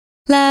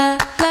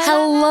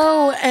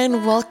Hello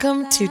and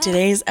welcome to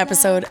today's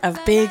episode of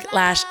Big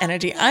Lash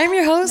Energy. I'm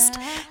your host,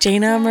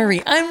 Jana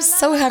Marie. I'm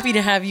so happy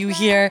to have you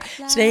here.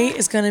 Today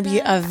is going to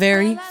be a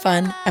very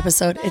fun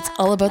episode. It's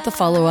all about the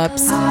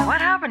follow-ups.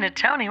 What happened to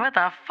Tony? What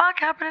the fuck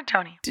happened to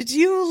Tony? Did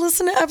you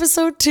listen to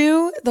episode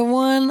 2? The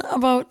one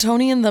about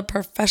Tony and the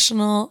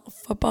professional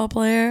football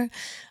player?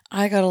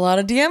 I got a lot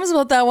of DMs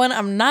about that one.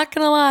 I'm not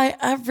going to lie.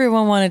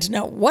 Everyone wanted to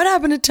know what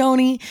happened to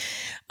Tony.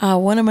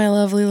 One of my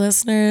lovely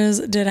listeners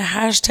did a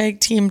hashtag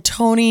Team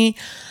Tony.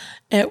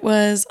 It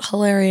was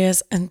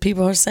hilarious. And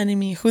people are sending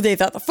me who they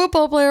thought the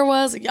football player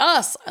was.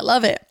 Yes, I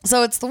love it.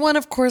 So it's the one,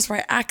 of course, where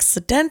I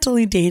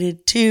accidentally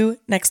dated 2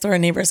 next door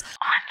neighbors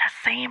On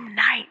the same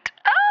night.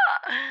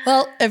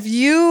 Well, if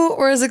you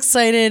were as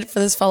excited for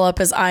this follow-up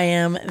as I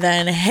am,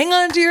 then hang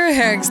on to your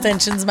hair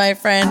extensions, my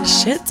friend.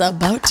 Shit's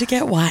about to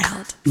get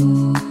wild.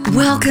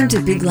 Welcome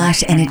to Big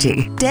Lash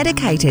Energy,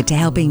 dedicated to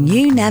helping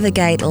you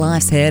navigate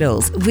life's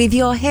hurdles with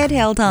your head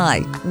held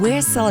high.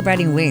 We're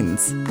celebrating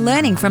wins,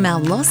 learning from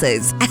our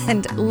losses,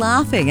 and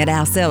laughing at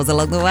ourselves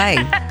along the way.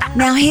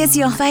 Now here's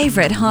your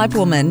favourite hype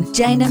woman,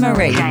 Jana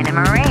Marie.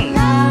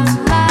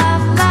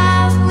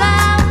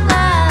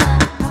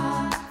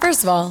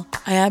 First of all,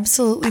 I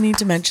absolutely need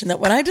to mention that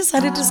when I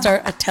decided to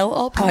start a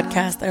tell-all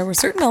podcast, there were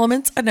certain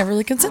elements I'd never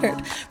really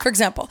considered. For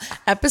example,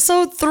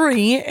 episode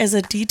 3 is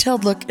a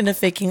detailed look into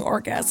faking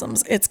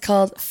orgasms. It's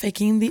called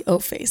Faking the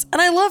O-Face.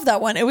 And I love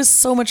that one. It was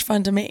so much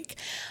fun to make.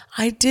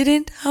 I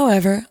didn't,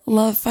 however,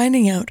 love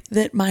finding out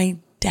that my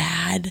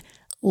dad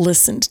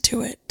listened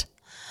to it.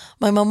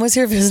 My mom was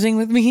here visiting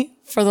with me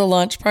for the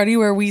launch party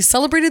where we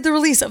celebrated the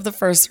release of the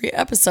first 3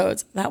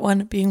 episodes, that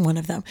one being one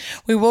of them.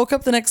 We woke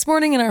up the next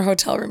morning in our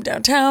hotel room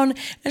downtown,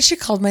 and she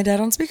called my dad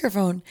on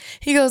speakerphone.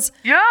 He goes,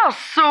 Yeah,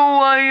 so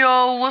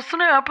I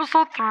listened to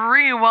episode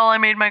 3 while I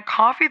made my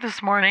coffee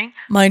this morning.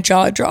 My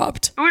jaw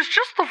dropped. It was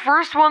just the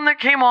first one that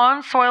came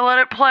on, so I let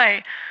it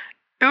play.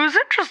 It was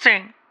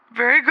interesting.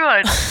 Very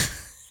good.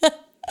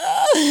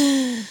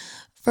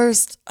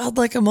 First, I'd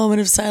like a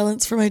moment of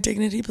silence for my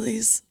dignity,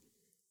 please.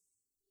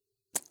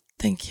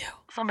 Thank you.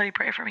 Somebody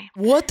pray for me.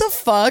 What the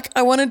fuck?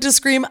 I wanted to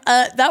scream,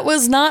 that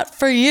was not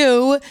for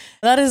you.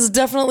 That is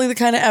definitely the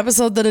kind of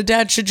episode that a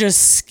dad should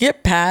just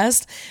skip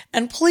past.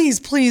 And please,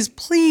 please,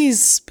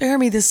 please spare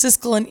me the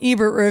Siskel and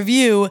Ebert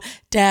review.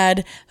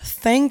 Dad,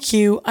 thank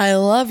you. I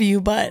love you,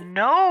 but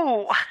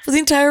No. for the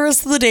entire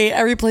rest of the day,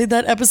 I replayed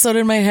that episode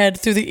in my head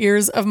through the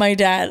ears of my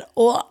dad.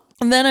 Oh.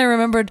 And then I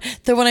remembered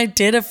that when I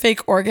did a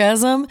fake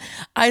orgasm,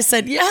 I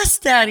said, yes,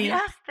 Daddy.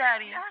 Yes,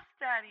 Daddy. Yes,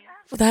 Daddy.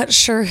 That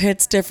sure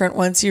hits different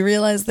once you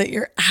realize that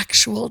your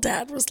actual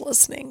dad was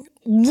listening.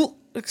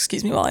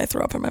 Excuse me while I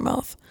throw up in my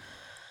mouth.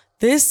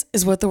 This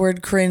is what the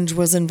word cringe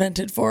was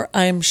invented for.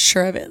 I'm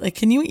sure of it. Like,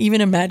 can you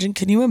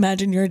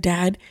imagine your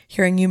dad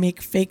hearing you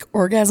make fake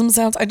orgasm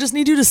sounds? I just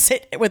need you to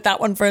sit with that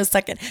one for a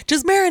second.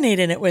 Just marinate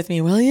in it with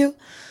me, will you?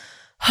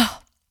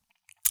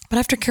 But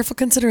after careful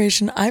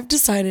consideration, I've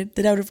decided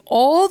that out of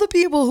all the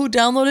people who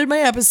downloaded my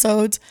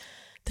episodes,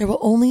 there will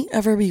only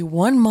ever be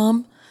one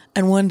mom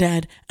and one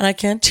dad, and I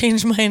can't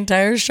change my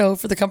entire show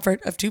for the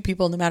comfort of 2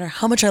 people, no matter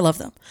how much I love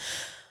them.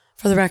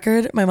 For the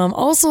record, my mom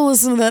also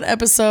listened to that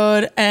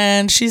episode,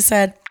 and she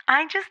said,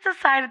 I just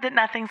decided that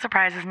nothing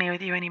surprises me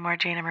with you anymore,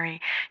 Jana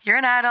Marie. You're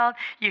an adult.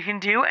 You can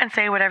do and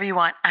say whatever you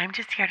want. I'm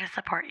just here to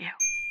support you.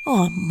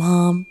 Oh,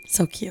 Mom,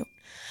 so cute.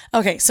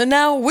 Okay, so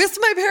now with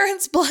my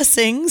parents'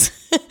 blessings,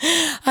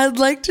 I'd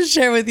like to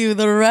share with you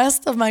the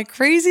rest of my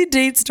crazy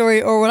date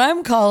story, or what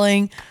I'm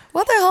calling,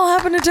 what the hell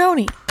happened to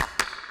Tony?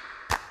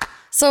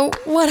 So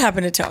what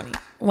happened to Tony?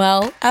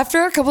 Well,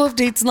 after a couple of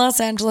dates in Los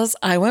Angeles,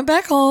 I went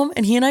back home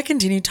and he and I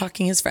continued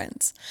talking as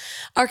friends.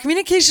 Our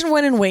communication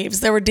went in waves.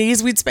 There were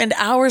days we'd spend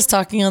hours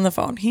talking on the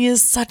phone. He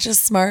is such a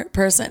smart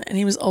person and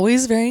he was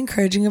always very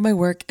encouraging of my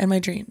work and my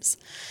dreams.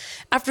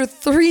 After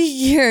 3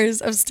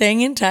 years of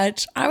staying in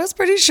touch, I was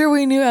pretty sure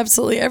we knew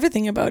absolutely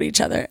everything about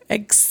each other,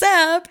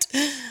 except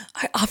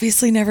I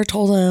obviously never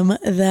told him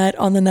that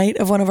on the night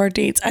of one of our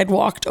dates, I'd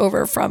walked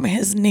over from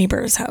his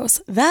neighbor's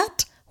house.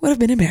 That would have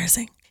been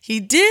embarrassing. He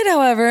did,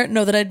 however,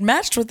 know that I'd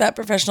matched with that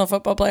professional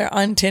football player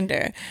on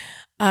Tinder.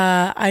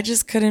 I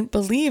just couldn't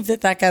believe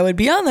that guy would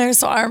be on there.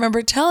 So I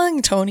remember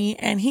telling Tony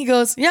and he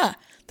goes, yeah,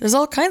 there's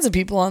all kinds of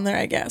people on there,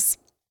 I guess.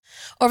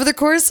 Over the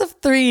course of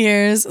 3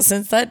 years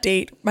since that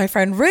date, my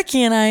friend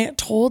Ricky and I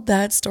told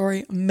that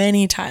story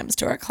many times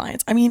to our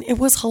clients. I mean, it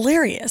was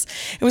hilarious.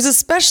 It was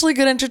especially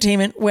good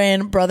entertainment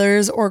when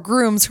brothers or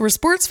grooms who were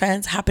sports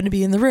fans happened to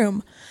be in the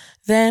room.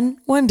 Then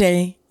one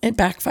day it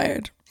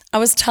backfired. I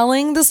was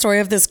telling the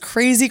story of this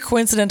crazy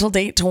coincidental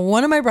date to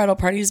one of my bridal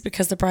parties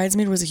because the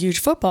bridesmaid was a huge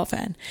football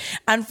fan.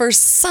 And for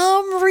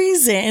some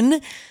reason,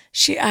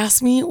 she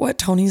asked me what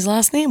Tony's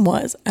last name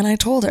was, and I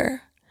told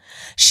her.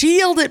 She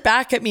yelled it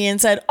back at me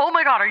and said, Oh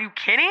my God, are you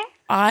kidding?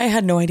 I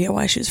had no idea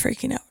why she was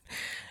freaking out.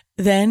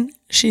 Then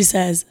she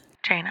says,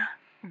 Jana,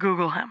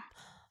 Google him.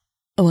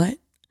 What?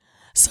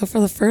 So for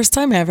the first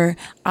time ever,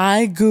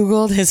 I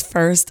Googled his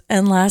first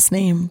and last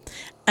name,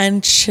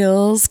 and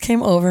chills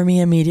came over me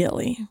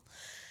immediately.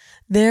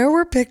 There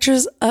were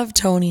pictures of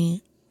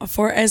Tony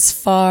for as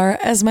far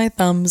as my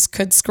thumbs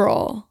could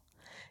scroll.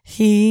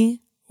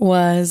 He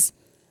was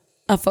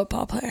a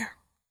football player.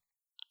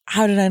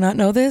 How did I not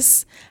know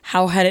this?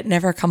 How had it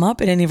never come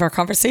up in any of our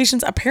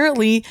conversations?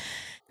 Apparently,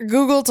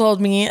 Google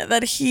told me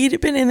that he'd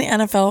been in the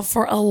NFL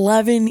for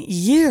 11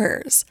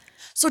 years.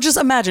 So just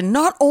imagine,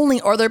 not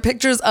only are there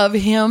pictures of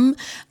him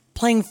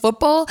playing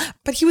football,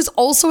 but he was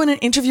also in an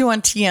interview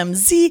on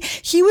TMZ.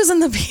 He was in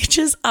the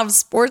pages of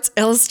Sports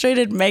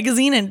Illustrated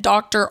magazine and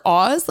Dr.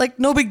 Oz. Like,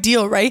 no big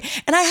deal, right?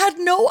 And I had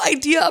no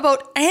idea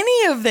about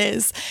any of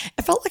this.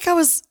 I felt like I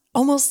was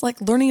almost like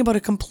learning about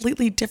a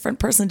completely different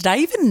person. Did I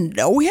even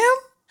know him?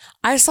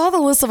 I saw the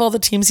list of all the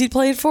teams he'd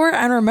played for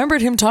and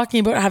remembered him talking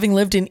about having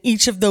lived in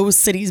each of those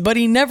cities, but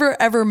he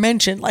never ever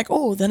mentioned like,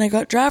 oh, then I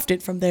got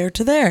drafted from there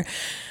to there.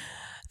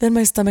 Then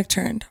my stomach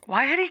turned.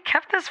 Why had he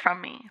kept this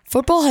from me?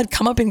 Football had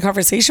come up in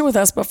conversation with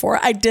us before.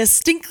 I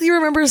distinctly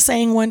remember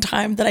saying one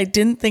time that I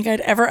didn't think I'd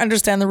ever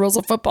understand the rules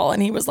of football.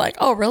 And he was like,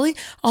 oh, really?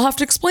 I'll have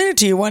to explain it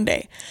to you one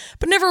day.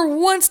 But never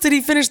once did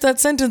he finish that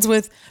sentence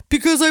with,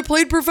 because I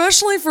played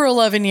professionally for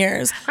 11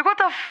 years. Like, what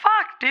the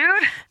fuck,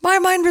 dude? My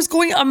mind was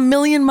going a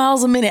million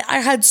miles a minute. I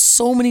had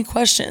so many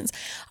questions.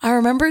 I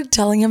remember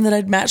telling him that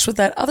I'd matched with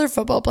that other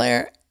football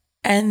player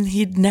and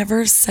he'd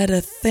never said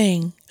a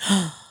thing.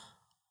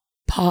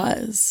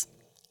 Pause.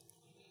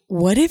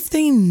 What if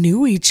they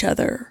knew each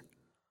other?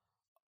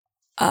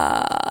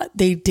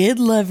 They did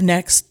live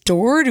next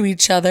door to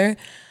each other.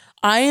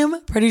 I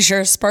am pretty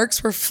sure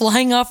sparks were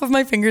flying off of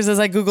my fingers as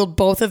I Googled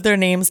both of their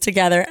names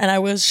together, and I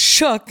was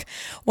shook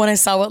when I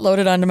saw what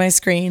loaded onto my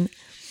screen.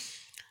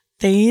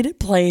 They'd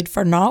played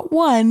for not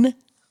one,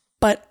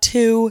 but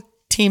 2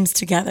 teams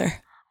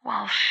together.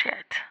 Well,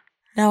 shit.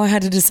 Now I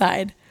had to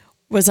decide,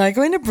 was I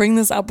going to bring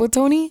this up with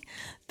Tony?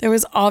 There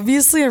was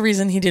obviously a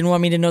reason he didn't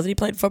want me to know that he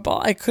played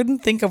football. I couldn't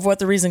think of what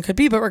the reason could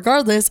be, but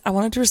regardless, I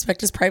wanted to respect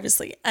his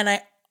privacy. And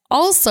I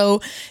also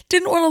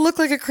didn't want to look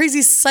like a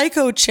crazy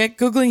psycho chick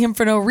Googling him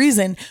for no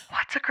reason.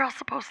 What's a girl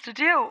supposed to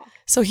do?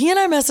 So he and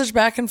I messaged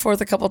back and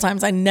forth a couple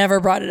times. I never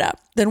brought it up.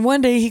 Then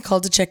one day he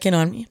called to check in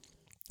on me.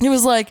 He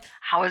was like,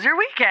 how was your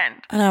weekend?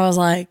 And I was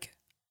like,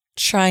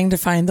 trying to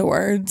find the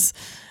words.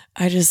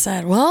 I just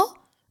said, well,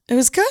 it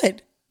was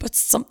good, but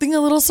something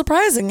a little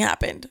surprising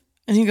happened.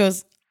 And he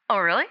goes, oh,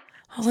 really?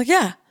 I was like,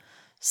 yeah.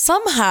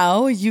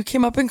 Somehow you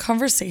came up in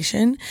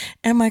conversation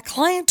and my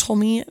client told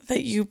me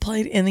that you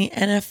played in the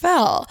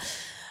NFL.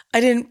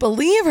 I didn't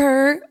believe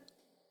her,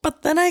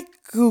 but then I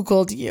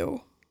Googled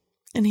you.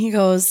 And he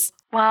goes,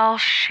 well,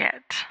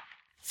 shit.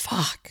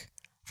 Fuck.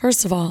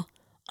 First of all,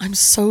 I'm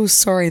so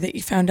sorry that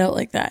you found out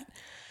like that.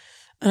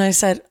 And I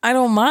said, I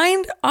don't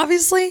mind,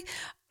 obviously.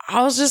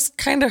 I was just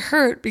kind of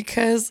hurt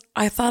because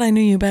I thought I knew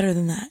you better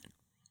than that.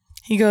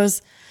 He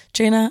goes,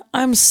 Jana,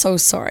 I'm so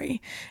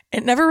sorry.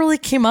 It never really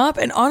came up.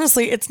 And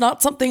honestly, it's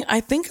not something I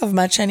think of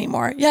much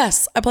anymore.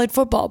 Yes, I played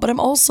football, but I'm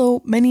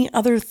also many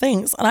other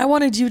things. And I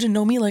wanted you to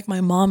know me like my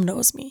mom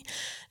knows me,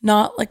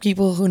 not like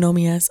people who know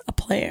me as a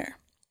player.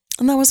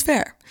 And that was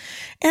fair.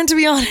 And to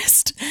be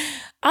honest,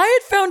 I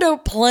had found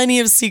out plenty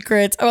of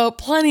secrets about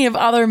plenty of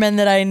other men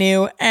that I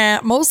knew,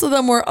 and most of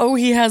them were, oh,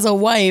 he has a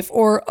wife,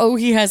 or oh,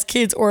 he has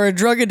kids, or a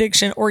drug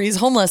addiction, or he's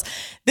homeless.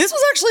 This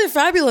was actually a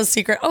fabulous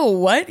secret. Oh,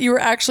 what? You were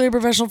actually a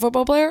professional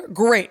football player?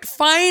 Great.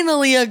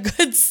 Finally, a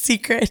good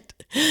secret.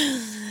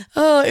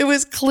 Oh, it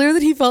was clear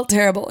that he felt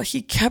terrible.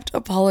 He kept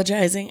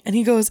apologizing, and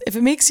he goes, if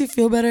it makes you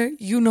feel better,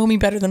 you know me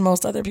better than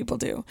most other people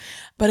do.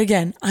 But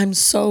again, I'm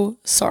so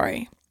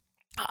sorry.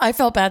 I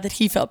felt bad that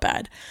he felt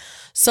bad.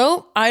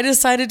 So I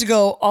decided to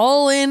go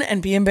all in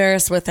and be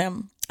embarrassed with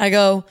him. I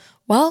go,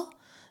 well,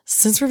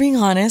 since we're being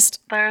honest,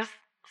 there's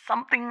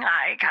something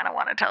I kind of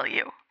want to tell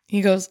you.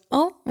 He goes,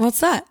 oh, what's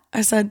that?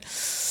 I said,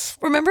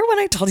 remember when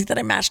I told you that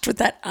I matched with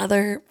that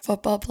other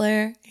football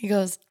player? He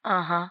goes,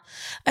 uh-huh.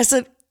 I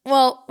said,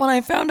 well, when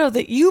I found out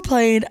that you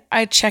played,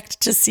 I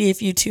checked to see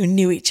if you two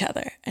knew each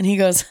other. And he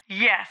goes,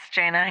 yes,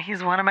 Jana,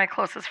 he's one of my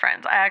closest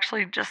friends. I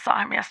actually just saw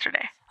him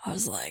yesterday. I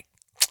was like,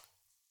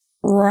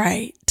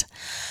 right.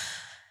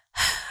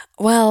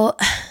 Well,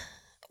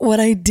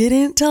 what I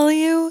didn't tell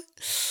you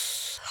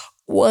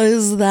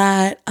was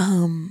that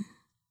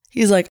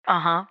he's like,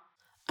 uh-huh.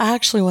 I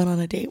actually went on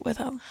a date with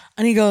him.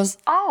 And he goes,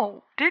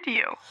 oh, did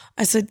you?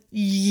 I said,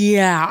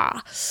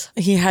 yeah.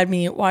 He had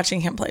me watching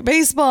him play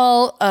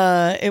baseball.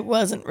 It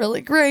wasn't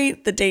really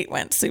great. The date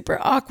went super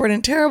awkward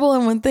and terrible.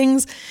 And when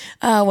things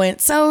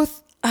went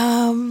south,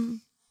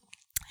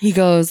 he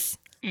goes,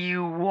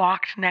 you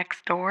walked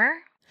next door?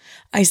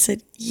 I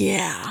said,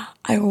 yeah,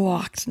 I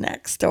walked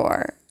next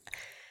door.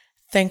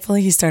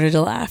 Thankfully, he started to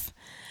laugh.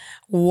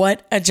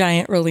 What a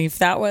giant relief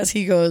that was.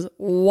 He goes,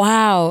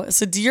 wow.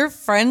 So do your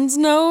friends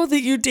know that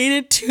you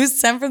dated 2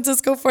 San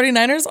Francisco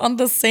 49ers on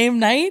the same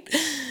night?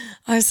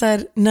 I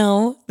said,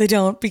 no, they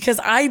don't, because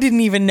I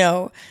didn't even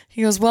know.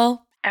 He goes,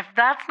 well, if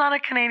that's not a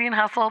Canadian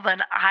hustle,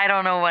 then I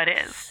don't know what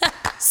is.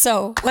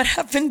 So what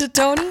happened to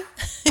Tony?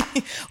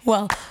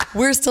 Well,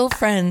 we're still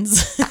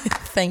friends,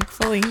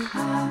 thankfully.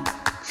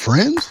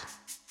 Friends?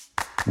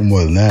 Well,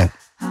 more than that.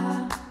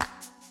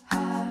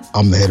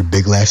 I'm the head of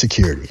Big Lash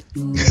Security.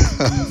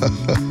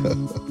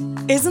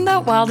 Isn't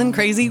that wild and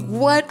crazy?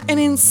 What an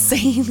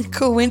insane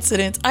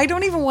coincidence. I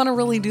don't even want to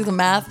really do the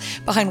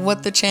math behind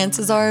what the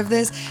chances are of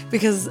this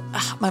because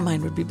my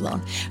mind would be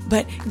blown.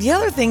 But the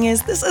other thing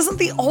is, this isn't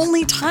the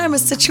only time a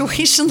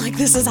situation like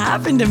this has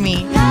happened to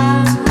me.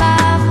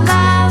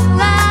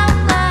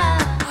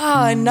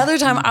 Another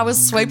time I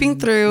was swiping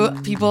through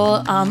people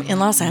in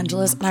Los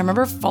Angeles, and I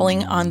remember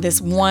falling on this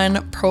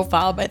one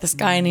profile by this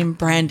guy named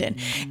Brandon.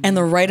 And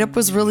the write-up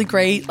was really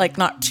great, like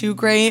not too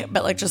great,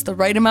 but like just the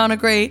right amount of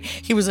great.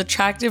 He was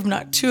attractive,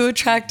 not too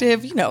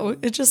attractive. You know,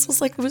 it just was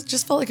like,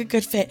 just felt like a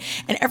good fit.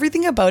 And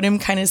everything about him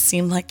kind of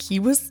seemed like he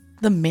was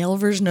the male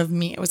version of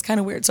me. It was kind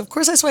of weird. So of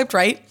course I swiped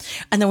right,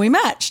 and then we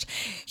matched.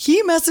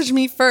 He messaged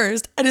me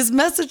first, and his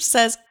message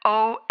says,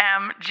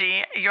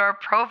 OMG, your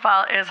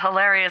profile is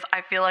hilarious.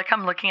 I feel like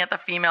I'm looking at the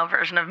female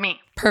version of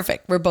me.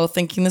 Perfect. We're both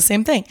thinking the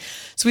same thing.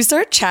 So we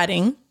start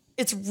chatting.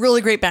 It's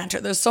really great banter.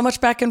 There's so much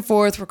back and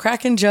forth. We're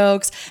cracking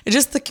jokes.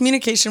 The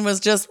communication was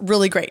just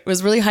really great. It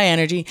was really high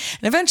energy.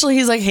 And eventually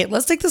he's like, hey,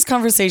 let's take this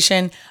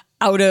conversation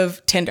out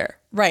of Tinder.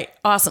 Right.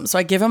 Awesome. So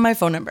I give him my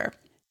phone number,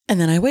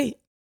 and then I wait.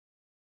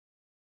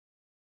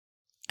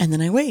 And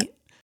then I wait.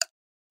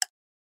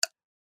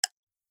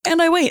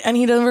 And I wait, and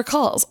he never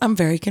calls. I'm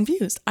very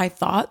confused. I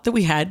thought that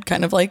we had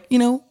kind of like,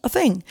 a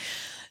thing.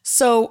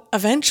 So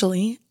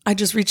eventually I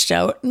just reached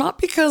out, not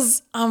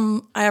because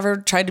I ever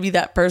tried to be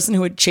that person who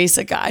would chase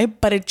a guy,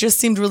 but it just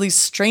seemed really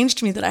strange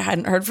to me that I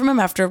hadn't heard from him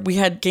after we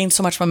had gained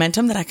so much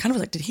momentum that I kind of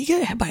was like, did he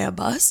get hit by a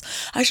bus?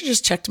 I should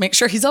just check to make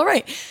sure he's all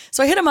right.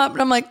 So I hit him up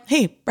and I'm like,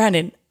 hey,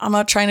 Brandon, I'm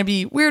not trying to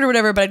be weird or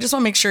whatever, but I just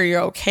want to make sure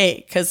you're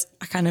okay. Cause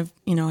I kind of,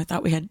 I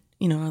thought we had,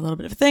 a little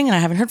bit of a thing, and I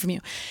haven't heard from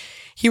you.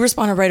 He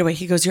responded right away.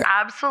 He goes, you're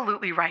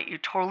absolutely right. You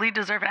totally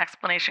deserve an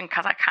explanation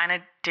because I kind of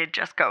did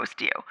just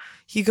ghost you.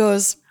 He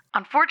goes,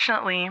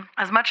 unfortunately,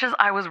 as much as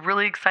I was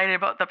really excited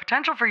about the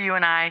potential for you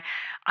and I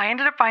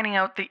ended up finding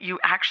out that you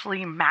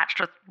actually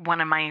matched with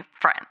one of my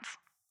friends.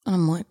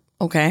 I'm like,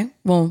 okay,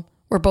 well,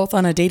 we're both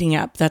on a dating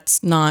app.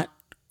 That's not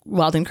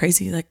wild and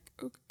crazy. Like,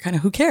 kind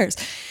of who cares?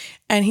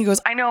 And he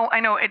goes, I know,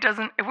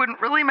 it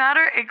wouldn't really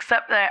matter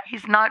except that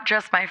he's not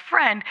just my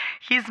friend.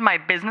 He's my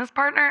business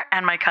partner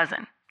and my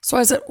cousin. So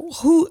I said,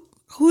 who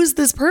is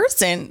this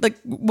person? Like,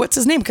 what's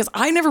his name? Because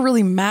I never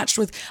really matched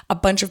with a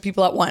bunch of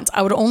people at once.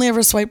 I would only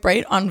ever swipe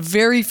right on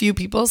very few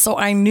people. So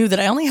I knew that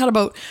I only had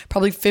about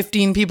probably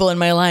 15 people in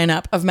my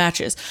lineup of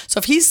matches. So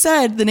if he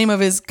said the name of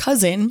his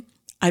cousin,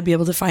 I'd be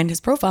able to find his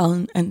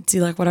profile and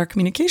see like what our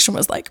communication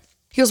was like.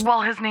 He goes,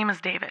 well, his name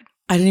is David.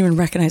 I didn't even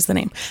recognize the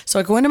name. So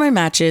I go into my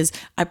matches,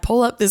 I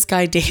pull up this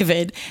guy,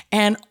 David,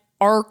 and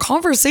our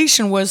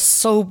conversation was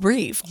so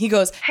brief. He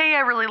goes, hey, I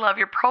really love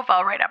your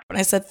profile write-up. And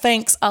I said,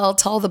 thanks. I'll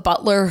tell the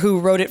butler who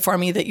wrote it for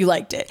me that you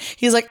liked it.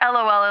 He's like,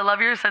 LOL, I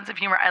love your sense of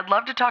humor. I'd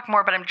love to talk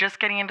more, but I'm just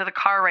getting into the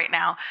car right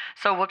now.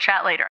 So we'll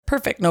chat later.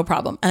 Perfect. No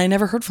problem. And I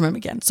never heard from him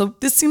again. So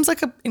this seems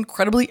like an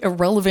incredibly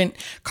irrelevant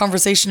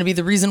conversation to be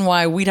the reason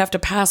why we'd have to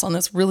pass on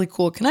this really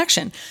cool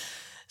connection.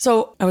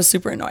 So I was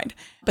super annoyed.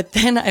 But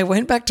then I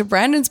went back to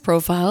Brandon's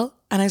profile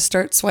and I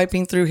start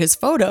swiping through his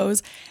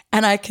photos,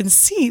 and I can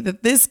see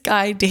that this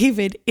guy,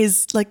 David,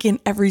 is like in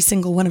every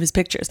single one of his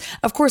pictures.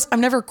 Of course, I'm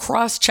never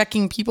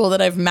cross-checking people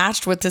that I've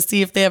matched with to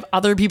see if they have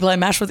other people I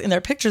matched with in their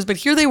pictures, but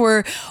here they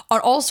were on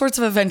all sorts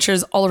of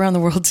adventures all around the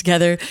world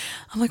together.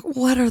 I'm like,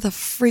 what are the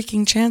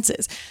freaking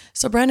chances?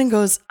 So Brandon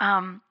goes,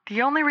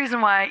 the only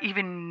reason why I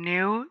even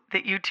knew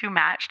that you two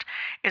matched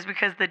is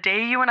because the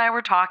day you and I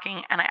were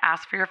talking and I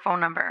asked for your phone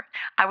number,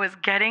 I was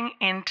getting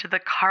into the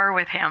car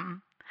with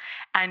him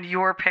and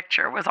your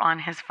picture was on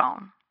his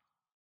phone.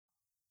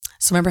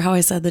 So remember how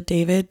I said that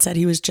David said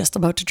he was just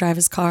about to drive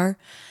his car?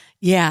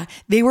 Yeah,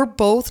 they were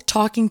both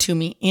talking to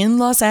me in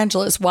Los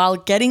Angeles while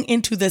getting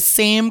into the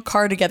same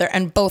car together,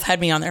 and both had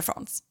me on their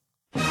phones.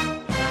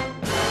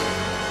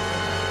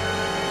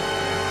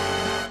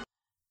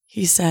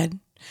 He said,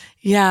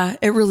 yeah,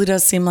 it really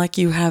does seem like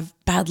you have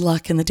bad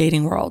luck in the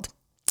dating world.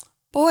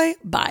 Boy,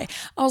 bye.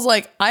 I was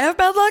like, I have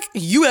bad luck.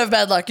 You have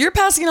bad luck. You're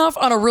passing off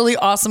on a really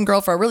awesome girl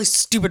for a really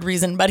stupid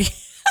reason, buddy.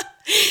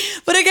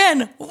 But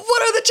again,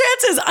 what are the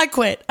chances? I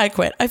quit.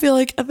 I feel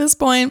like at this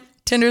point,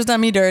 Tinder's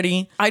done me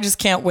dirty. I just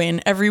can't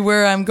win.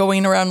 Everywhere I'm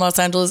going around Los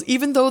Angeles,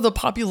 even though the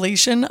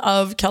population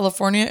of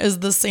California is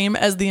the same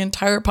as the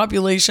entire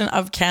population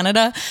of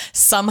Canada,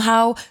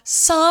 somehow,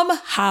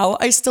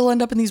 I still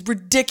end up in these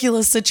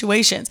ridiculous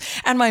situations.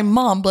 And my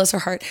mom, bless her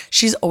heart,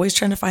 she's always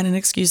trying to find an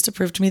excuse to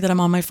prove to me that I'm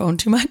on my phone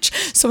too much.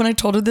 So when I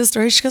told her this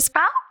story, she goes,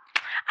 well,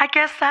 I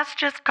guess that's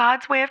just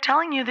God's way of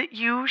telling you that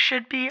you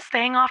should be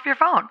staying off your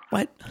phone.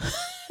 What?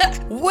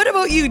 What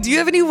about you? Do you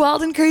have any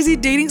wild and crazy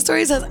dating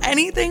stories? Has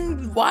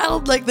anything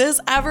wild like this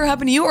ever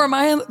happened to you? Or am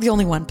I the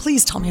only one?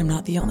 Please tell me I'm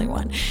not the only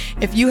one.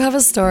 If you have a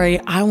story,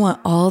 I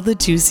want all the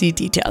juicy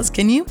details.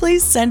 Can you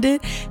please send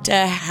it to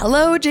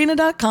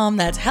hellojana.com?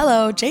 That's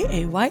hello,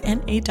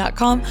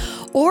 JAYNA.com,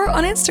 or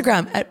on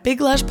Instagram at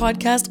Big Lash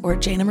Podcast or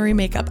Jana Marie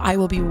Makeup. I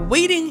will be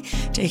waiting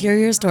to hear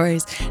your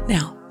stories.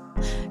 Now,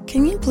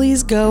 can you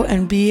please go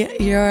and be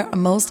your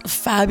most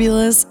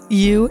fabulous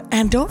you?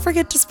 And don't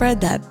forget to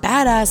spread that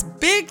badass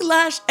big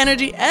lash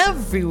energy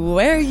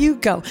everywhere you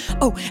go.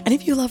 Oh, and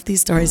if you love these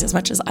stories as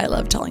much as I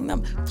love telling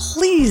them,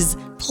 please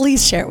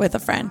share it with a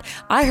friend.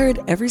 I heard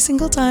every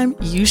single time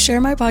you share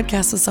my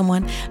podcast with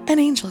someone, an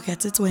angel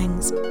gets its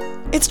wings.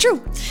 It's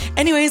true.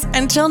 Anyways,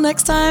 until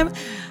next time,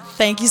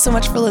 thank you so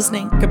much for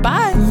listening.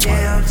 Goodbye.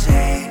 Yeah, I'll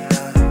tell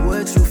you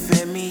what you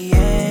feel me.